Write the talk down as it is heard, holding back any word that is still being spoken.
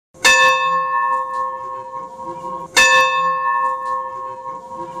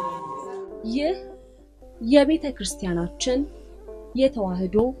ይህ የቤተ ክርስቲያናችን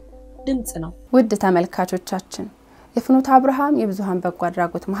የተዋህዶ ድምጽ ነው። ውድ ተመልካቾቻችን የፍኖተ አብርሃም የብዙሃን በጎ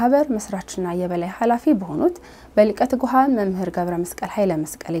አድራጎት ማህበር መስራችና የበላይ ኃላፊ በሆኑት በሊቀ ትጉሃን መምህር ገብረመስቀል ኃይለ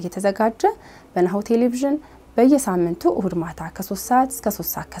መስቀል እየተዘጋጀ በናሁ ቴሌቪዥን በየሳምንቱ እሁድ ማታ ከ3 ሰዓት እስከ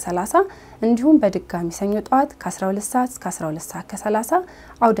 3 ሰዓት ከ30 እንዲሁም በድጋሚ ሰኞ ጧት ከ12 ሰዓት እስከ 12 ሰዓት ከ30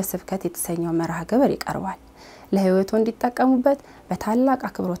 አውደ ስብከት የተሰኘው መርሃ ግብር ይቀርባል። ለህይወቱ እንዲጠቀሙበት በታላቅ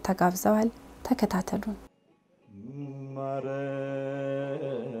አክብሮት ተጋብዘዋል። ተከታተሉን።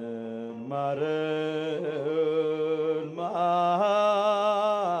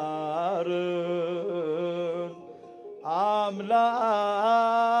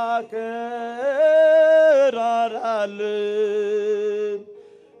 አምላክ ራራልን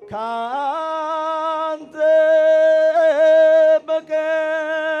ካንተ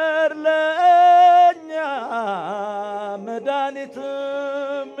በቀር ለኛ መድኃኒትም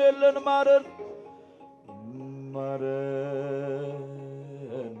የለን። ማረን ማረን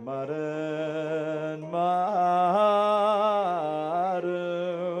ማረን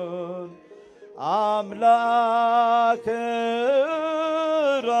ማረን አምላክ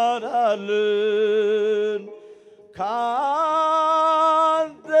ራራልን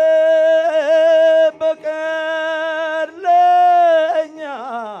ካንተ በቀር ለኛ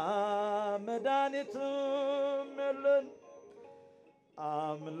መድኃኒትም የለን።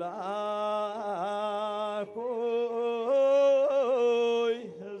 አምላክ ሆይ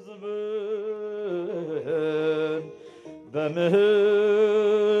ሕዝብህን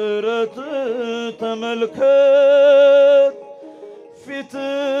በምህረት ተመልከት፣ ፊትን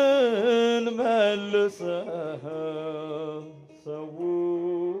መልሰህ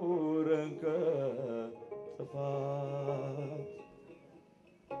ሰውረን ከጥፋት።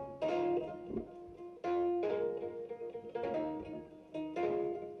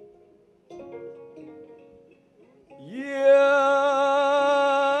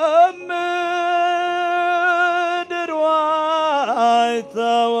 የምድር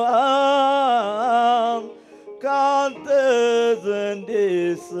ዋይታዋም ካንተ ዘንድ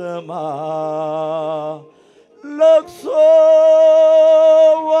ይሰማ፣ ለቅሶ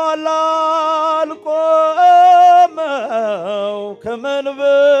ዋላልቆመው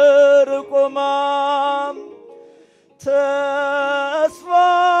ከመንበር ቆማም ተስፋ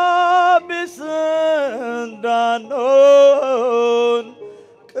ቢስ እንዳንሆን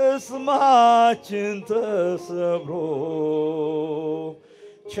ቅስማችን ተሰብሮ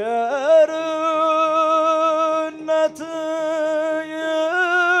ቸርነት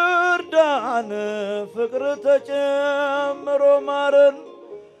ይርዳን ፍቅር ተጨምሮ። ማረን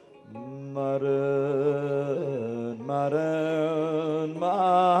ማረን ማረን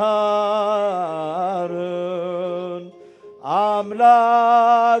ማረን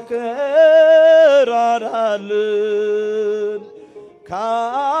አምላክ ራራልን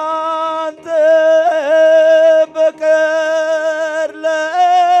ካንተ በቀር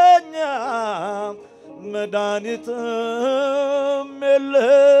ለኛ መድኃኒትም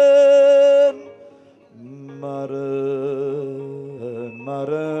የለን። ማረን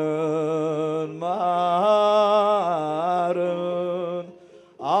ማረን ማረን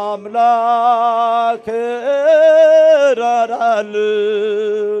አምላክ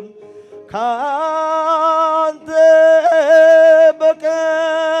ራራልን ካንተ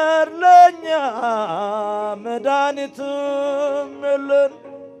በቀር ለኛ መድኃኒትም የለን።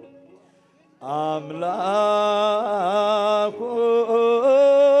 አምላክ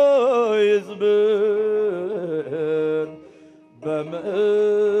ሆይ ሕዝብህን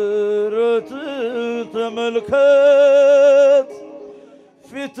በምሕረት ተመልከት፣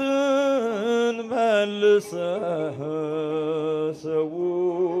 ፊትን መልሰህ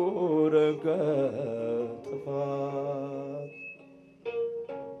ሰውረን ከጥፋት።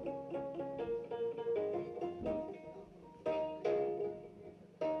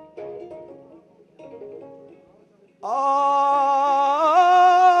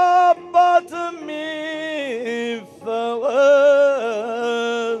 አባትም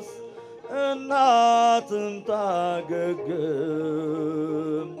ይፈወስ እናትም ታገግም፣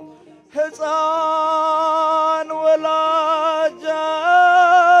 ሕፃን ወላጅ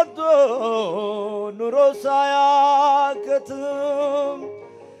አጥቶ ኑሮ ሳያከትም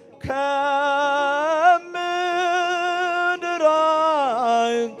ከምድር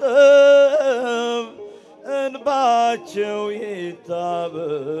አይንጠብ እንባቸው ይታበስ፣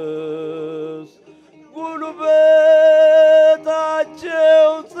 ጉልበታቸው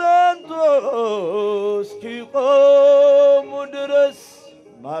ጸንቶ እስኪቆሙ ድረስ።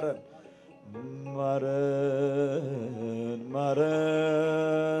 ማረን ማረን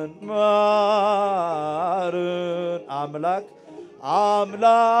ማረን ማረን አምላክ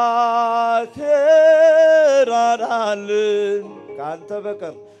ራራልን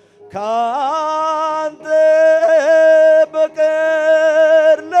ካንተ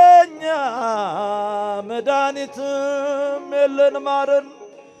በቀር ለኛ መድኃኒትም የለን ማረን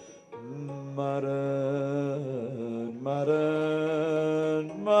ማረን ማረን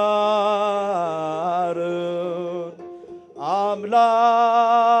ማረን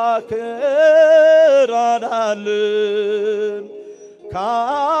አምላክ ራራልን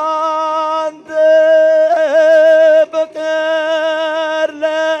ካንተ በቀር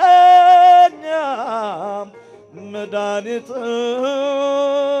ለኛ መድኃኒትም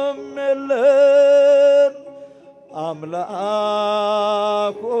የለን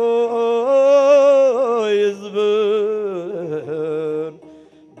አምላክ ሆይ ሕዝብህን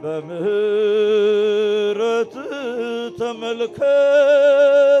በምህረት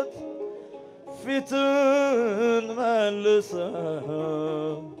ተመልከት ፊትን መልሰህ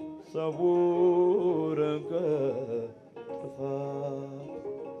ሰውረን ከጥፋት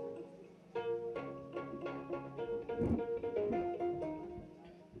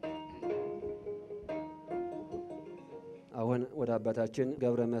አሁን ወደ አባታችን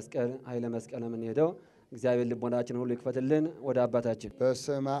ገብረ መስቀል ኃይለ መስቀል የምንሄደው እግዚአብሔር ልቦናችን ሁሉ ይክፈትልን። ወደ አባታችን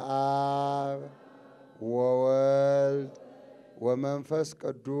በስመ አብ ወወልድ ወመንፈስ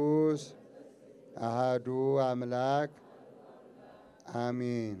ቅዱስ አሃዱ አምላክ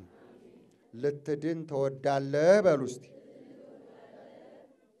አሜን። ልትድን ትወዳለህ በሉ እስቲ።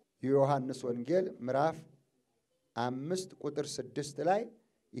 የዮሐንስ ወንጌል ምዕራፍ 5 ቁጥር 6 ላይ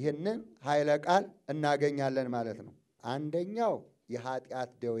ይህንን ኃይለ ቃል እናገኛለን ማለት ነው። አንደኛው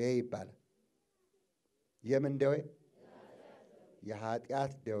የኃጢአት ደዌ ይባላል። የምን ደዌ?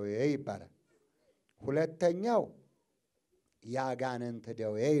 የኃጢአት ደዌ ይባላል። ሁለተኛው የአጋንንት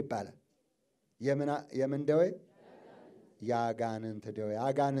ደዌ ይባላል። የምን ደዌ? የአጋንንት ደዌ፣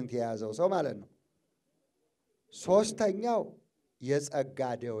 አጋንንት የያዘው ሰው ማለት ነው። ሶስተኛው የጸጋ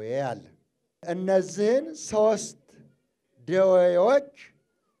ደዌ አለ። እነዚህን ሶስት ደዌዎች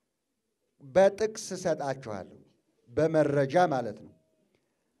በጥቅስ ሰጣችኋለሁ፣ በመረጃ ማለት ነው።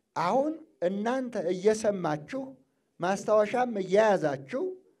 አሁን እናንተ እየሰማችሁ ማስታወሻም እየያዛችሁ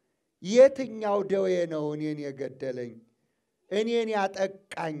የትኛው ደዌ ነው እኔን የገደለኝ፣ እኔን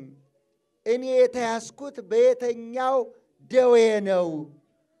ያጠቃኝ፣ እኔ የተያዝኩት በየትኛው ደዌ ነው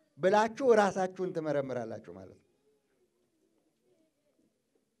ብላችሁ ራሳችሁን ትመረምራላችሁ ማለት ነው።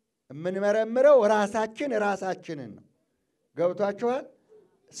 የምንመረምረው ራሳችንን ነው። ገብቷችኋል?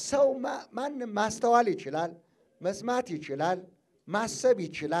 ሰው ማንም ማስተዋል ይችላል፣ መስማት ይችላል፣ ማሰብ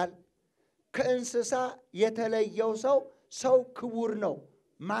ይችላል። ከእንስሳ የተለየው ሰው ክቡር ነው።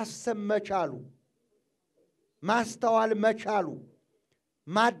 ማሰብ መቻሉ፣ ማስተዋል መቻሉ፣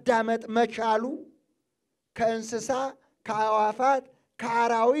 ማዳመጥ መቻሉ ከእንስሳ ከአዋፋት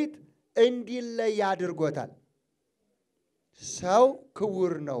ከአራዊት እንዲለይ አድርጎታል። ሰው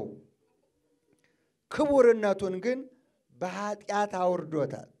ክቡር ነው። ክቡርነቱን ግን በኃጢአት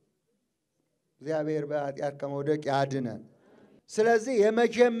አውርዶታል። እግዚአብሔር በኃጢአት ከመውደቅ ያድነን። ስለዚህ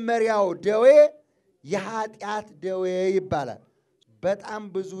የመጀመሪያው ደዌ የኃጢአት ደዌ ይባላል። በጣም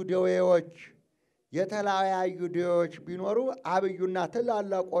ብዙ ደዌዎች፣ የተለያዩ ደዌዎች ቢኖሩ አብዩና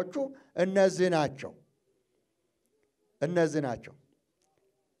ትላላቆቹ እነዚህ ናቸው።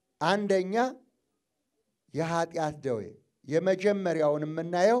 አንደኛ የኃጢአት ደዌ የመጀመሪያውን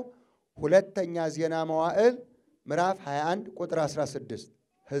የምናየው ሁለተኛ ዜና መዋዕል ምዕራፍ 21 ቁጥር 16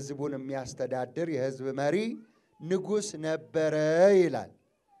 ሕዝቡን የሚያስተዳድር የሕዝብ መሪ ንጉሥ ነበረ ይላል።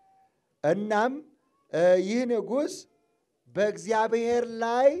 እናም ይህ ንጉሥ በእግዚአብሔር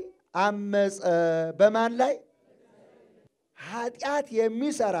ላይ አመፀ። በማን ላይ? ኃጢአት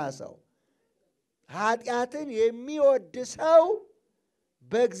የሚሰራ ሰው፣ ኃጢአትን የሚወድ ሰው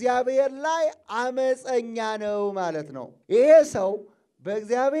በእግዚአብሔር ላይ አመፀኛ ነው ማለት ነው። ይሄ ሰው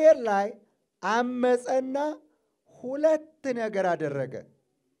በእግዚአብሔር ላይ አመፀና ሁለት ነገር አደረገ።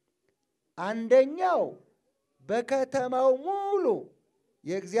 አንደኛው በከተማው ሙሉ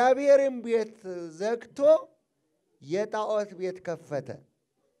የእግዚአብሔርን ቤት ዘግቶ የጣዖት ቤት ከፈተ።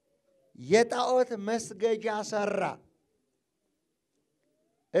 የጣዖት መስገጃ ሰራ።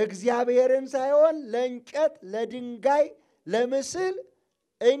 እግዚአብሔርን ሳይሆን ለእንጨት፣ ለድንጋይ፣ ለምስል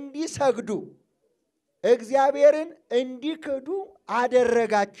እንዲሰግዱ እግዚአብሔርን እንዲክዱ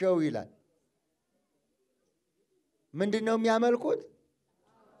አደረጋቸው ይላል። ምንድነው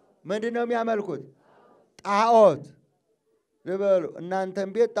የሚያመልኩት? ጣዖት። ልበሉ እናንተም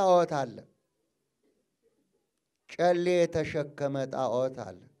ቤት ጣዖት አለ። ጨሌ የተሸከመ ጣዖት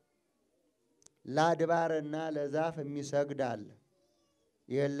አለ። ለአድባርና ለዛፍ የሚሰግድ አለ።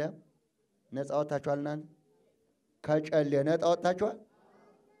 የለም ነፃ ወጣችኋልና ከጨሌ ነፃ ወጣችኋል።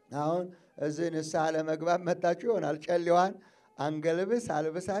 አሁን እዚህ ንስሐ ለመግባት መጣችሁ ይሆናል። ጨሌዋን አንገልብስ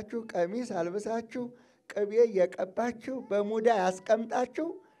አልብሳችሁ ቀሚስ አልብሳችሁ ቅቤ እየቀባችሁ በሙዳ ያስቀምጣችሁ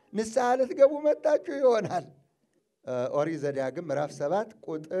ንስሐ ልትገቡ መጣችሁ ይሆናል። ኦሪት ዘዳግም ምዕራፍ 7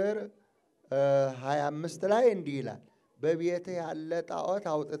 ቁጥር 25 ላይ እንዲህ ይላል፣ በቤትህ ያለ ጣዖት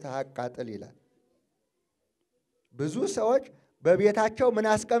አውጥተህ አቃጥል ይላል። ብዙ ሰዎች በቤታቸው ምን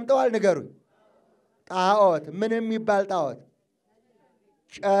አስቀምጠዋል ንገሩኝ? ጣዖት። ምን የሚባል ጣዖት?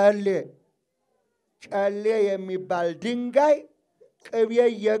 ጨሌ። ጨሌ የሚባል ድንጋይ ቅቤ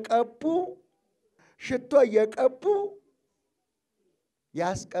እየቀቡ ሽቶ እየቀቡ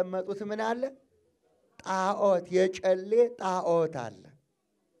ያስቀመጡት ምን አለ? ጣዖት። የጨሌ ጣዖት አለ።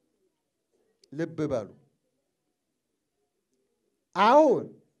 ልብ በሉ። አሁን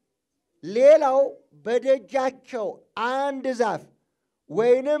ሌላው በደጃቸው አንድ ዛፍ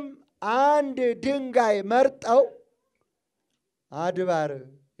ወይንም አንድ ድንጋይ መርጠው አድባር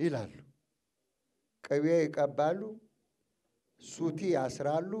ይላሉ። ቅቤ ይቀባሉ፣ ሱቲ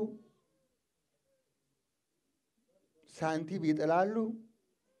ያስራሉ፣ ሳንቲም ይጥላሉ፣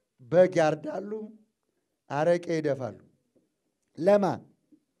 በግ ያርዳሉ፣ አረቄ ይደፋሉ።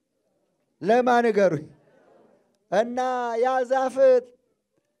 ለማ ንገሩኝ። እና ያ ዛፍ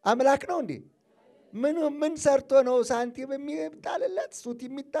አምላክ ነው እንዴ? ምን ሰርቶ ነው ሳንቲም የሚጣልለት፣ ሱት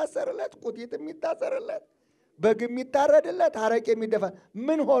የሚታሰርለት፣ ቁጢት የሚታሰርለት፣ በግ የሚታረድለት፣ አረቄ የሚደፋ?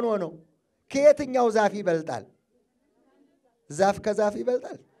 ምን ሆኖ ነው? ከየትኛው ዛፍ ይበልጣል? ዛፍ ከዛፍ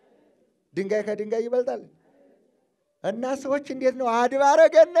ይበልጣል? ድንጋይ ከድንጋይ ይበልጣል? እና ሰዎች እንዴት ነው አድባረ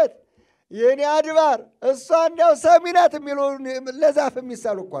ገነት የኔ አድባር እሷ እንዲያው ሰሚናት የሚሉ ለዛፍ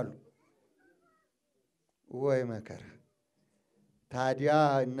የሚሳሉ እኮ አሉ። ወይ መከራ! ታዲያ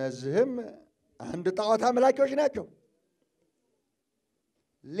እነዚህም አንድ ጣዖት አምላኪዎች ናቸው።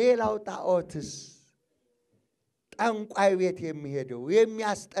 ሌላው ጣዖትስ ጠንቋይ ቤት የሚሄደው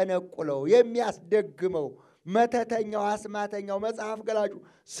የሚያስጠነቁለው የሚያስደግመው መተተኛው አስማተኛው መጽሐፍ ገላጩ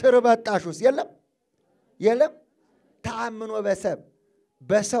ስር በጣሹስ የለም። ተአምኖ በሰብ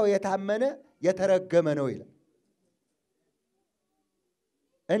በሰው የታመነ የተረገመ ነው ይላል።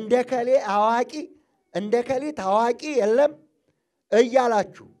 እንደ ከሌ አዋቂ እንደ ከሌ ታዋቂ የለም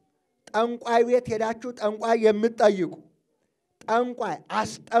እያላችሁ ጠንቋይ ቤት ሄዳችሁ ጠንቋይ የምትጠይቁ ጠንቋይ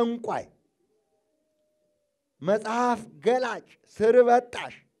አስጠንቋይ መጽሐፍ ገላጭ ስር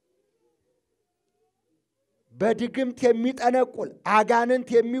በጣሽ በድግምት የሚጠነቁል አጋንንት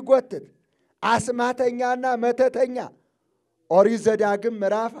የሚጎትት አስማተኛና መተተኛ ኦሪት ዘዳግም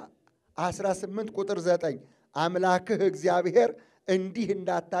ምዕራፍ 18 ቁጥር 9 አምላክህ እግዚአብሔር እንዲህ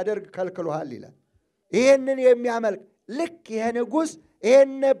እንዳታደርግ ከልክሎሃል ይላል። ይህንን የሚያመልክ ልክ ይሄ ንጉሥ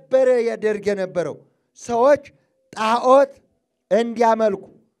ይሄን ነበረ ያደርግ የነበረው። ሰዎች ጣዖት እንዲያመልኩ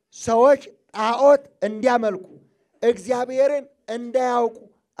ሰዎች ጣዖት እንዲያመልኩ እግዚአብሔርን እንዳያውቁ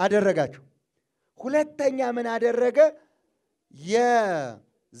አደረጋቸው። ሁለተኛ ምን አደረገ?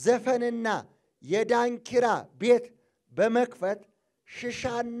 የዘፈንና የዳንኪራ ቤት በመክፈት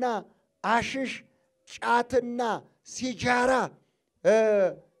ሽሻና አሽሽ ጫትና ሲጃራ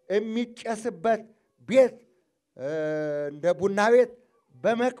የሚጨስበት ቤት እንደ ቡና ቤት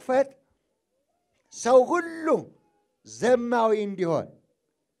በመክፈት ሰው ሁሉ ዘማዊ እንዲሆን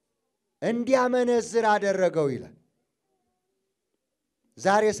እንዲያመነዝር አደረገው ይላል።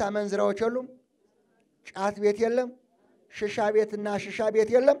 ዛሬ ሳመንዝራዎች የሉም? ጫት ቤት የለም? ሽሻ ቤትና ሽሻ ቤት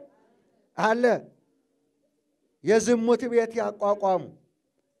የለም? አለ። የዝሙት ቤት ያቋቋሙ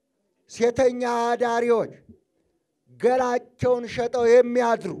ሴተኛ አዳሪዎች ገላቸውን ሸጠው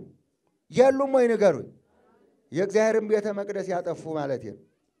የሚያድሩ የሉም ወይ ንገሩኝ? የእግዚአብሔርን ቤተ መቅደስ ያጠፉ ማለት ነው።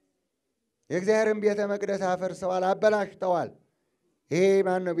 የእግዚአብሔርን ቤተ መቅደስ አፈርሰዋል፣ አበላሽተዋል። ይሄ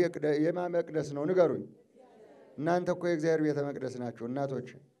ማን ነው? የማን መቅደስ ነው ንገሩኝ? እናንተ እኮ የእግዚአብሔር ቤተ መቅደስ ናችሁ። እናቶች፣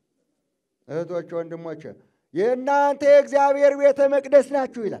 እህቶች፣ ወንድሞች የእናንተ የእግዚአብሔር ቤተ መቅደስ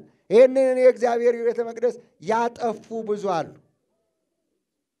ናችሁ ይላል። ይህንን የእግዚአብሔር ቤተ መቅደስ ያጠፉ ብዙ አሉ፣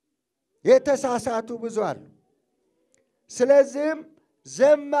 የተሳሳቱ ብዙ አሉ። ስለዚህም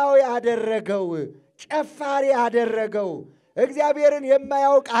ዘማዊ አደረገው፣ ጨፋሪ አደረገው፣ እግዚአብሔርን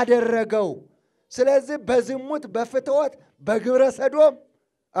የማያውቅ አደረገው። ስለዚህ በዝሙት በፍትወት በግብረ ሰዶም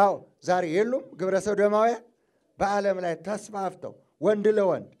ዛሬ የሉም ግብረ ሰዶማውያን በዓለም ላይ ተስፋፍተው ወንድ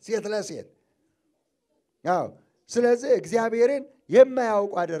ለወንድ ሴት ለሴት ስለዚህ እግዚአብሔርን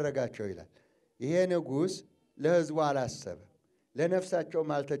የማያውቁ አደረጋቸው ይላል። ይሄ ንጉሥ ለሕዝቡ አላሰበም፣ ለነፍሳቸውም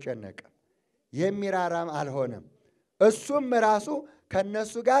አልተጨነቀም፣ የሚራራም አልሆነም። እሱም ራሱ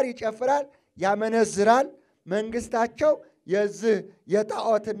ከነሱ ጋር ይጨፍራል፣ ያመነዝራል። መንግስታቸው የዚህ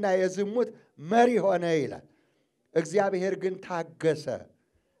የጣዖትና የዝሙት መሪ ሆነ ይላል። እግዚአብሔር ግን ታገሰ።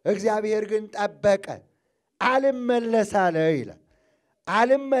 እግዚአብሔር ግን ጠበቀ። አልመለስ አለ ይላል።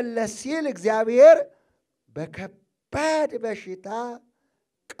 አልመለስ ሲል እግዚአብሔር በከባድ በሽታ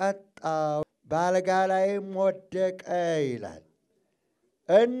ቀጣው፣ በአልጋ ላይም ወደቀ ይላል።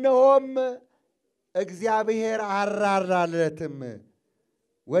 እነሆም እግዚአብሔር አራራለትም፣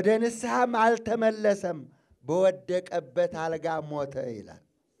 ወደ ንስሐም አልተመለሰም፣ በወደቀበት አልጋ ሞተ ይላል።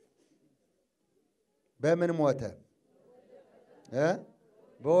 በምን ሞተ?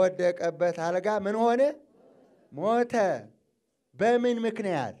 በወደቀበት አልጋ ምን ሆነ? ሞተ። በምን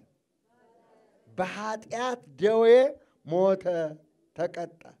ምክንያት? በኃጢአት ደዌ ሞተ፣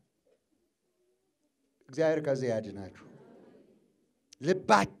 ተቀጣ። እግዚአብሔር ከዚህ ያድናችሁ።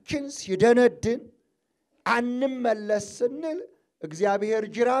 ልባችን ሲደነድን አንመለስ ስንል እግዚአብሔር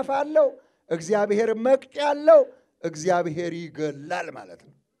ጅራፍ አለው፣ እግዚአብሔር መቅጫ አለው፣ እግዚአብሔር ይገላል ማለት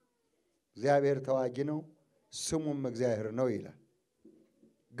ነው። እግዚአብሔር ተዋጊ ነው፣ ስሙም እግዚአብሔር ነው ይላል።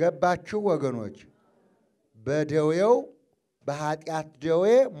 ገባችሁ ወገኖች? በደዌው በኃጢአት ደዌ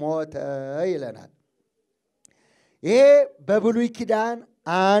ሞተ ይለናል። ይሄ በብሉይ ኪዳን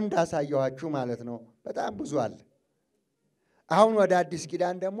አንድ አሳየኋችሁ ማለት ነው። በጣም ብዙ አለ። አሁን ወደ አዲስ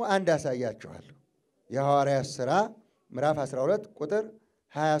ኪዳን ደግሞ አንድ አሳያችኋለሁ። የሐዋርያት ሥራ ምዕራፍ 12 ቁጥር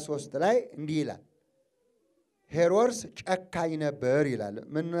 23 ላይ እንዲህ ይላል። ሄሮድስ ጨካኝ ነበር ይላል።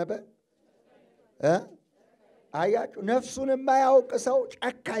 ምን ነበር? አያችሁ፣ ነፍሱን የማያውቅ ሰው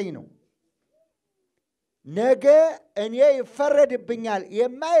ጨካኝ ነው። ነገ እኔ ይፈረድብኛል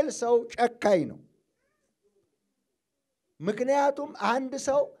የማይል ሰው ጨካኝ ነው። ምክንያቱም አንድ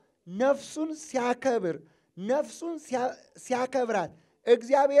ሰው ነፍሱን ሲያከብር፣ ነፍሱን ሲያከብራት፣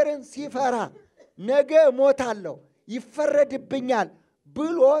 እግዚአብሔርን ሲፈራ ነገ እሞታለሁ ይፈረድብኛል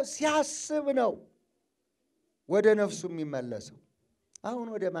ብሎ ሲያስብ ነው ወደ ነፍሱ የሚመለሰው። አሁን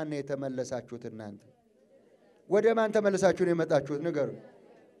ወደ ማን ነው የተመለሳችሁት እናንተ? ወደ ማን ተመለሳችሁ ነው የመጣችሁት? ንገሩ።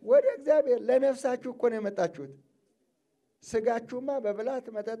 ወደ እግዚአብሔር። ለነፍሳችሁ እኮ ነው የመጣችሁት። ስጋችሁማ በብላት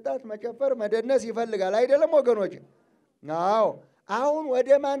መጠጣት፣ መጨፈር፣ መደነስ ይፈልጋል አይደለም ወገኖች? አዎ። አሁን ወደ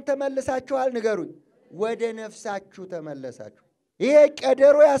ማን ተመልሳችኋል? ንገሩኝ። ወደ ነፍሳችሁ ተመለሳችሁ። ይሄ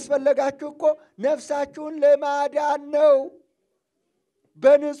ቀደሮ ያስፈለጋችሁ እኮ ነፍሳችሁን ለማዳን ነው።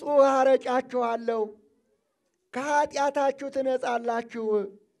 በንጹህ ውሃ ረጫችኋለሁ፣ ከኃጢአታችሁ ትነጻላችሁ፣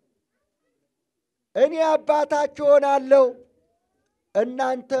 እኔ አባታችሁ ሆናለሁ፣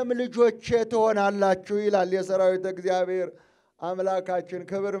 እናንተም ልጆቼ ትሆናላችሁ ይላል የሰራዊት እግዚአብሔር አምላካችን።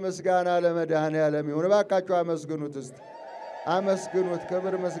 ክብር ምስጋና ለመድኃኔዓለም ይሁን። እባካችሁ አመስግኑት፣ እስቲ አመስግኑት።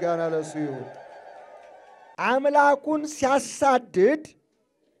 ክብር ምስጋና ለሱ ይሁን። አምላኩን ሲያሳድድ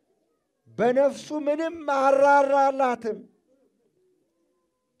በነፍሱ ምንም አራራላትም።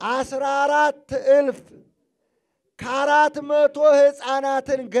 14,000 ከ400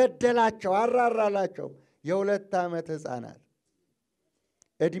 ሕፃናትን ገደላቸው፣ አራራላቸው። የ2 ዓመት ሕፃናት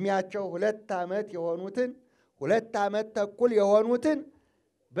ዕድሜያቸው 2 ዓመት የሆኑትን 2 ዓመት ተኩል የሆኑትን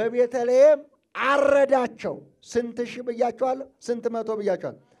በቤተልሔም አረዳቸው። ስንት ሺህ ብያቸዋለሁ? ስንት መቶ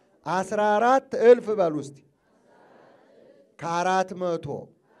ብያቸዋለሁ? 14,000 በሉ እስቲ። ከ400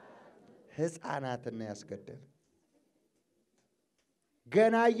 ሕፃናትን ያስገደለ።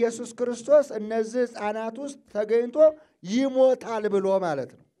 ገና ኢየሱስ ክርስቶስ እነዚህ ሕፃናት ውስጥ ተገኝቶ ይሞታል ብሎ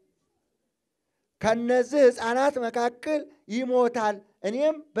ማለት ነው። ከነዚህ ሕፃናት መካከል ይሞታል፣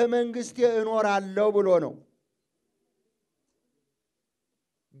 እኔም በመንግስቴ እኖራለሁ ብሎ ነው።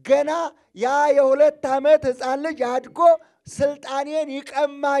 ገና ያ የ2 ዓመት ሕፃን ልጅ አድጎ ስልጣኔን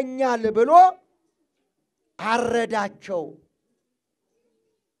ይቀማኛል ብሎ አረዳቸው።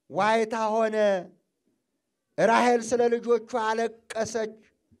 ዋይታ ሆነ። ራሔል ስለ ልጆቹ አለቀሰች፣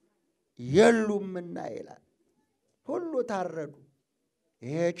 የሉምና ይላል። ሁሉ ታረዱ።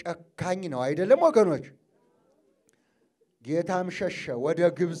 ይሄ ጨካኝ ነው አይደለም ወገኖች? ጌታም ሸሸ፣ ወደ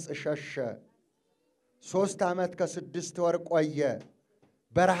ግብፅ ሸሸ። 3 ዓመት ከ6 ወር ቆየ፣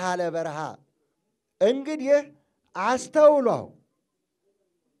 በረሃ ለበረሃ። እንግዲህ አስተውለው፣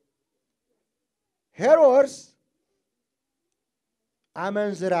 ሄሮድስ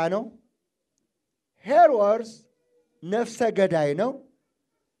አመንዝራ ነው። ሄሮድስ ነፍሰ ገዳይ ነው።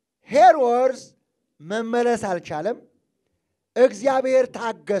 ሄሮድስ መመለስ አልቻለም። እግዚአብሔር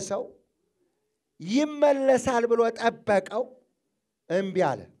ታገሰው፣ ይመለሳል ብሎ ጠበቀው፣ እምቢ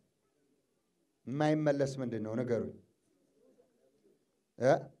አለ። የማይመለስ ምንድን ነው ንገሩኝ?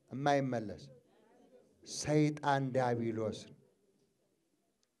 የማይመለስ ሰይጣን ዲያብሎስ።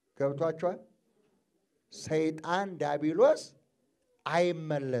 ገብቷችኋል? ሰይጣን ዲያብሎስ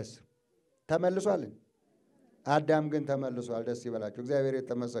አይመለስም። ተመልሷል። አዳም ግን ተመልሷል። ደስ ይበላችሁ። እግዚአብሔር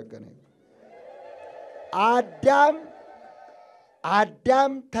የተመሰገነ። አዳም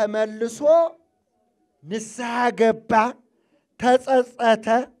አዳም ተመልሶ ንስሐ ገባ፣ ተጸጸተ፣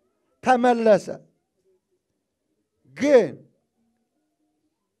 ተመለሰ። ግን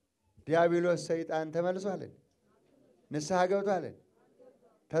ዲያብሎስ ሰይጣን ተመልሷል? ንስሐ ገብቷል?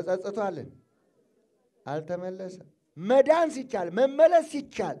 ተጸጽቷል? አልተመለሰም። መዳን ሲቻል መመለስ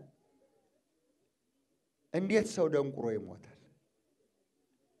ሲቻል እንዴት ሰው ደንቁሮ ይሞታል?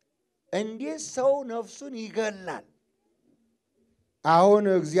 እንዴት ሰው ነፍሱን ይገላል? አሁን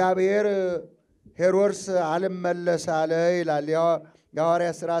እግዚአብሔር ሄሮድስ አልመለስ አለ ይላል።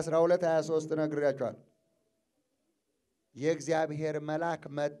 የሐዋርያት ሥራ 12:23 ነግሬያቸዋል። የእግዚአብሔር መልአክ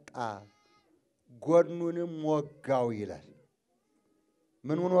መጣ ጎኑንም ወጋው ይላል።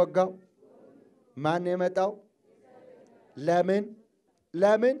 ምኑን ወጋው? ማን የመጣው?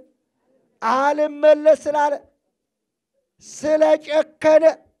 ለምን አልመለስ ስላለ፣ ስለጨከነ።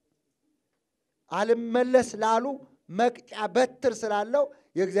 አልመለስ ላሉ መቅጫ በትር ስላለው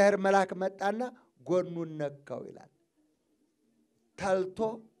የእግዚአብሔር መልአክ መጣና ጎኑን ነካው ይላል። ተልቶ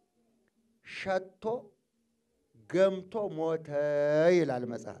ሸቶ ገምቶ ሞተ ይላል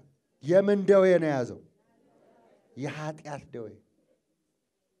መጽሐፍ። የምን ደዌ ነው የያዘው? የኃጢአት ደዌ።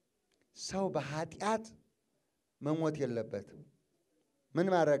 ሰው በኃጢአት መሞት የለበትም። ምን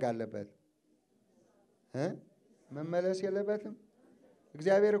ማድረግ አለበት? መመለስ የለበትም።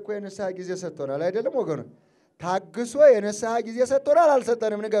 እግዚአብሔር እኮ የንስሐ ጊዜ ሰጥቶናል አይደለም ወገኖች? ታግሶ የንስሐ ጊዜ ሰጥቶናል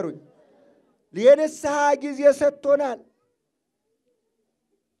አልሰጠንም? ንገሩኝ። የንስሐ ጊዜ ሰጥቶናል።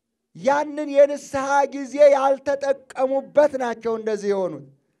 ያንን የንስሐ ጊዜ ያልተጠቀሙበት ናቸው እንደዚህ የሆኑት።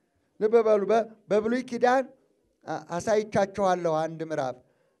 ልብ በሉ። በብሉይ ኪዳን አሳይቻችኋለሁ አንድ ምዕራፍ።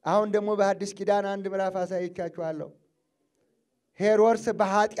 አሁን ደግሞ በሐዲስ ኪዳን አንድ ምዕራፍ አሳይቻችኋለሁ። ሄሮድስ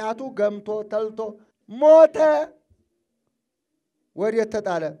በኃጢአቱ ገምቶ ተልቶ ሞተ። ወዴት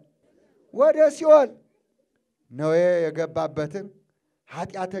ተጣለ? ወደ ሲኦል። ነዌ የገባበትን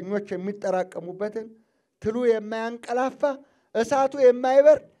ኃጢአተኞች የሚጠራቀሙበትን ትሉ የማያንቀላፋ እሳቱ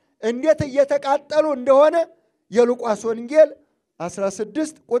የማይበርድ እንዴት እየተቃጠሉ እንደሆነ የሉቃስ ወንጌል 16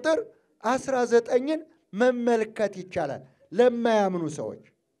 ቁጥር 19ን መመልከት ይቻላል። ለማያምኑ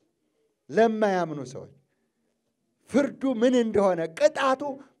ሰዎች ፍርዱ ምን እንደሆነ፣ ቅጣቱ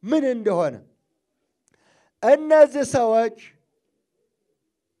ምን እንደሆነ እነዚህ ሰዎች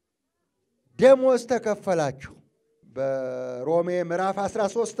ደሞዝ ተከፈላቸው። በሮሜ ምዕራፍ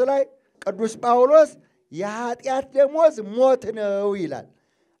 13 ላይ ቅዱስ ጳውሎስ የኃጢአት ደሞዝ ሞት ነው ይላል።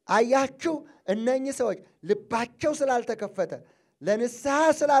 አያችሁ፣ እነኚህ ሰዎች ልባቸው ስላልተከፈተ፣ ለንስሐ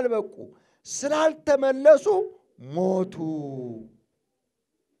ስላልበቁ፣ ስላልተመለሱ ሞቱ።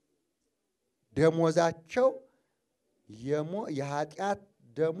 ደሞዛቸው የኃጢአት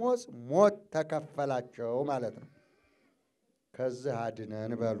ደሞዝ ሞት ተከፈላቸው ማለት ነው። ከዚህ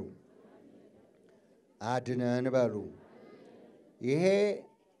አድነን በሉ፣ አድነን በሉ። ይሄ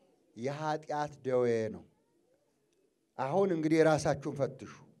የኃጢአት ደዌ ነው። አሁን እንግዲህ ራሳችሁን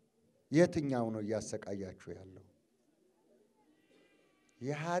ፈትሹ። የትኛው ነው እያሰቃያችሁ ያለው?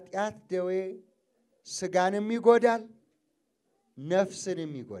 የኃጢአት ደዌ ስጋንም ይጎዳል፣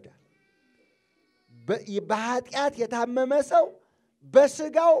 ነፍስንም ይጎዳል። በኃጢአት የታመመ ሰው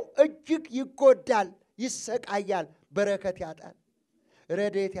በስጋው እጅግ ይጎዳል፣ ይሰቃያል፣ በረከት ያጣል፣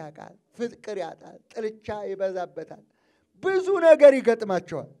 ረድኤት ያጣል፣ ፍቅር ያጣል፣ ጥልቻ ይበዛበታል፣ ብዙ ነገር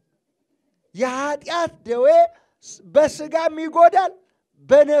ይገጥማቸዋል። የኃጢአት ደዌ በስጋም ይጎዳል፣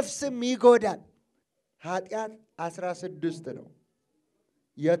 በነፍስም ይጎዳል። ኃጢአት 16 ነው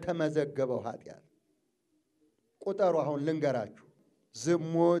የተመዘገበው ኃጢአት። ቁጠሩ አሁን ልንገራችሁ።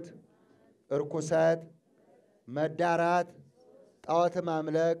 ዝሙት፣ እርኩሰት፣ መዳራት፣ ጣዖት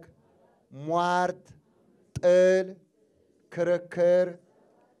ማምለክ፣ ሟርት፣ ጥል፣ ክርክር፣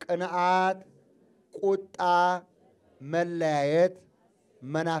 ቅንዓት፣ ቁጣ፣ መለያየት፣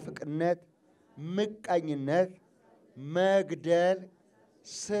 መናፍቅነት፣ ምቀኝነት፣ መግደል፣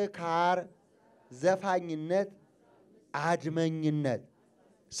 ስካር፣ ዘፋኝነት፣ አድመኝነት።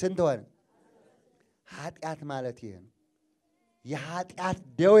 ስንት ሆነ? ኃጢአት ማለት ይሄ ነው። የኃጢአት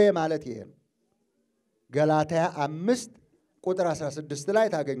ደዌ ማለት ይሄ ነው። ገላትያ 5 ቁጥር 16 ላይ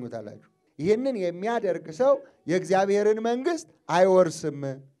ታገኙታላችሁ። ይህንን የሚያደርግ ሰው የእግዚአብሔርን መንግሥት አይወርስም።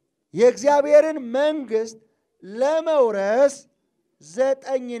 የእግዚአብሔርን መንግሥት ለመውረስ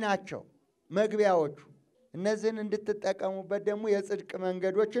 9 ናቸው መግቢያዎቹ። እነዚህን እንድትጠቀሙበት ደግሞ የጽድቅ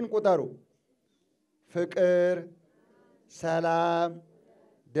መንገዶችን ቁጠሩ። ፍቅር፣ ሰላም፣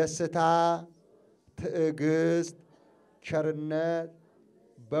 ደስታ፣ ትዕግስት፣ ቸርነት፣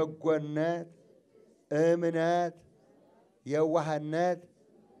 በጎነት፣ እምነት፣ የዋህነት፣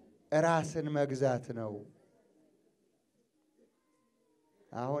 ራስን መግዛት ነው።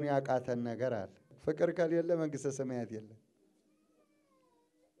 አሁን ያቃተን ነገር አለ። ፍቅር ከሌለ መንግሥተ ሰማያት የለም።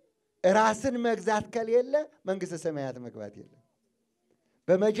 ራስን መግዛት ከሌለ መንግስተ ሰማያት መግባት የለም።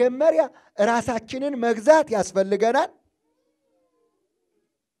 በመጀመሪያ ራሳችንን መግዛት ያስፈልገናል።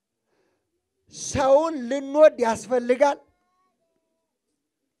 ሰውን ልንወድ ያስፈልጋል።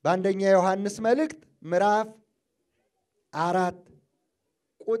 በአንደኛ ዮሐንስ መልእክት ምዕራፍ 4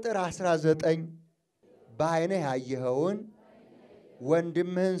 ቁጥር 19 በዓይንህ ያየኸውን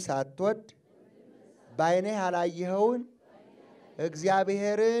ወንድምህን ሳትወድ በዓይንህ ያላየኸውን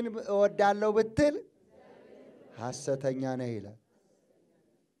እግዚአብሔርን እወዳለሁ ብትል ሐሰተኛ ነህ ይላል።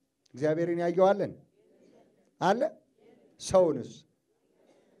 እግዚአብሔርን ያየዋለን አለ ሰውንስ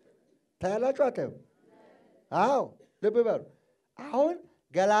ታያላችሁ አታዩ? አዎ ልብ በሉ። አሁን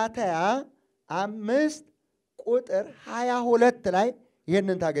ገላትያ 5 ቁጥር 22 ላይ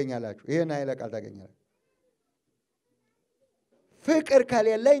ይሄንን ታገኛላችሁ። ይሄን ኃይለ ቃል ታገኛላችሁ። ፍቅር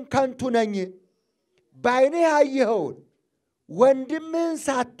ከሌለኝ ከንቱ ነኝ። በዓይንህ ያየኸውን ወንድምህን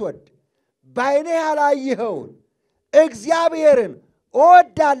ሳትወድ በዓይንህ ያላየኸውን እግዚአብሔርን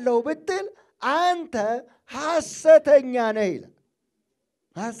እወዳለሁ ብትል አንተ ሐሰተኛ ነህ ይላል።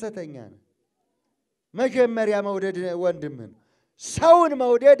 ሐሰተኛ ነህ። መጀመሪያ መውደድ ወንድምህን፣ ሰውን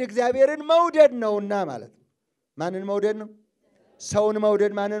መውደድ እግዚአብሔርን መውደድ ነውና ማለት ነው። ማንን መውደድ ነው? ሰውን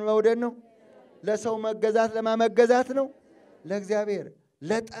መውደድ ማንን መውደድ ነው? ለሰው መገዛት ለማመገዛት ነው? ለእግዚአብሔር።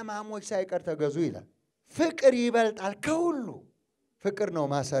 ለጠማሞች ሳይቀር ተገዙ ይላል። ፍቅር ይበልጣል ከሁሉ። ፍቅር ነው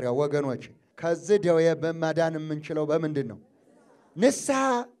ማሰሪያው ወገኖች። ከዚህ ደዌ በማዳን የምንችለው በምንድን ነው? ንስሐ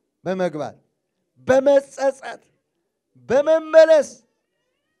በመግባት በመጸጸት በመመለስ።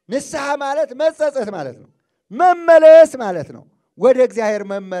 ንስሐ ማለት መጸጸት ማለት ነው። መመለስ ማለት ነው። ወደ እግዚአብሔር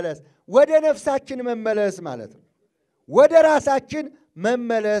መመለስ፣ ወደ ነፍሳችን መመለስ ማለት ነው። ወደ ራሳችን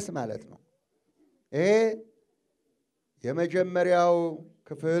መመለስ ማለት ነው። ይሄ የመጀመሪያው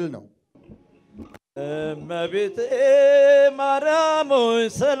ክፍል ነው። እመቤቴ ማርያም ሆይ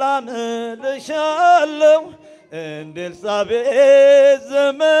ሰላም ልሻለሁ፣ እንደ ኤልሳቤጥ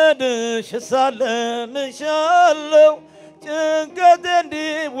ዘመድሽ ሳለምሻለሁ። ጭንቀቴ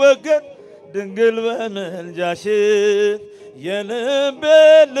እንዲወገድ ድንግል በምልጃሽ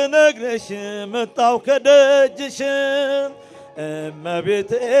የልቤን ልነግርሽ መጣሁ ከደጅሽ።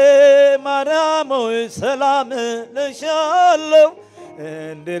 እመቤቴ ማርያም ሆይ ሰላም ልሻለሁ፣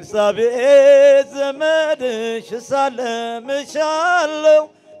 እንደ ኤልሳቤጥ ዘመድሽ ሳለምሻለሁ።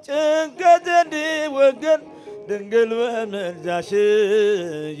 ጭንቀቴ እንዲወገድ ድንግል በምልጃሽ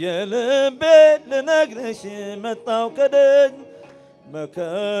የልቤን ልነግርሽ መጣሁ ከደጅ።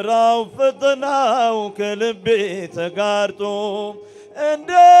 መከራው ፈተናው ከልቤ ተጋርጦ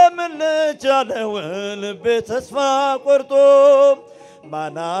እንደምን ልቻለው ልቤ ተስፋ ቆርጦ።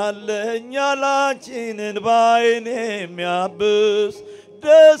 ማን አለኝ ያላንቺን እንባዬን የሚያብስ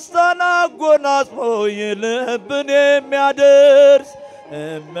ደስታን አጎናጽፎ የልብን የሚያደርስ።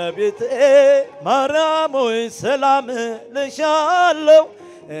 እመቤቴ ማርያም ሆይ ሰላም ልሻለሁ፣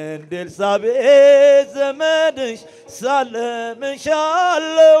 እንደ ኤልሳቤጥ ዘመድሽ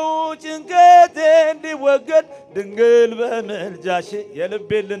ሳለምሻለሁ። ጭንቀቴ እንዲወገድ ድንግል በምልጃሽ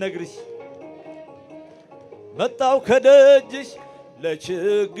የልቤን ልነግርሽ መጣሁ ከደጅሽ።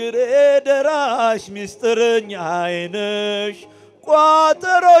 ለችግሬ ደራሽ ሚስጥረኛዬ ነሽ፣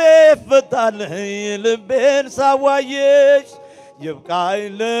 ቋጠሮዬ ይፈታልኝ ልቤን ሳዋየሽ። ይብቃኝ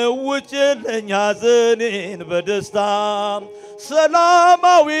ለውጭልኝ ሐዘኔን በደስታ፣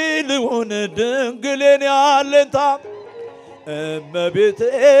 ሰላማዊ ልሁን ድንግሌን ያለንታ። እመቤቴ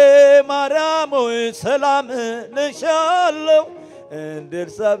ማርያም ሆይ ሰላም ልሻለሁ፣ እንደ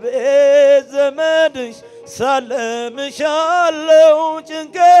ኤልሳቤጥ ዘመድሽ ሳለምሻለሁ።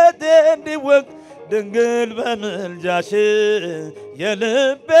 ጭንቀቴ እንዲወገድ ድንግል በምልጃሽ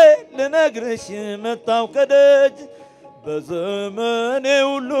የልቤ ልነግርሽ መጣሁ ከደጅ። በዘመኔ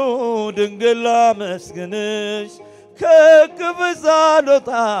ሁሉ ድንግል ላመስግንሽ፣ ከክብር ሳልወጣ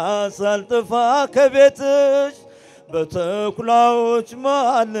ሳልጠፋ ከቤትሽ። በተኩላዎች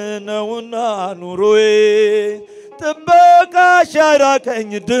መሃል ነውና ኑሮዬ፣ ጥበቃሽ አይራቀኝ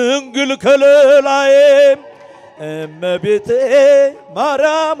ድንግል ከለላዬ። እመቤቴ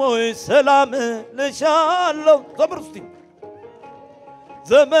ማርያም ሆይ ሰላም ልሻለሁ፣ ተብርስቲ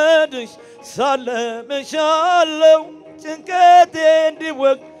ዘመድሽ ሳለምሻለሁ። ጭንቀቴ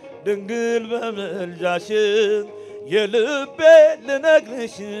እንዲወገድ ድንግል በምልጃሽ የልቤ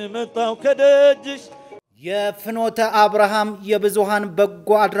ልነግርሽ መጣሁ ከደጅሽ። የፍኖተ አብርሃም የብዙሃን በጎ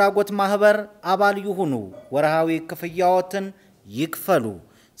አድራጎት ማህበር አባል ይሁኑ። ወርሃዊ ክፍያዎትን ይክፈሉ።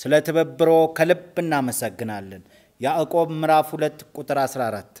 ስለ ትብብሮ ከልብ እናመሰግናለን። ያዕቆብ ምዕራፍ 2 ቁጥር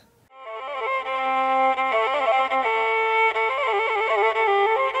 14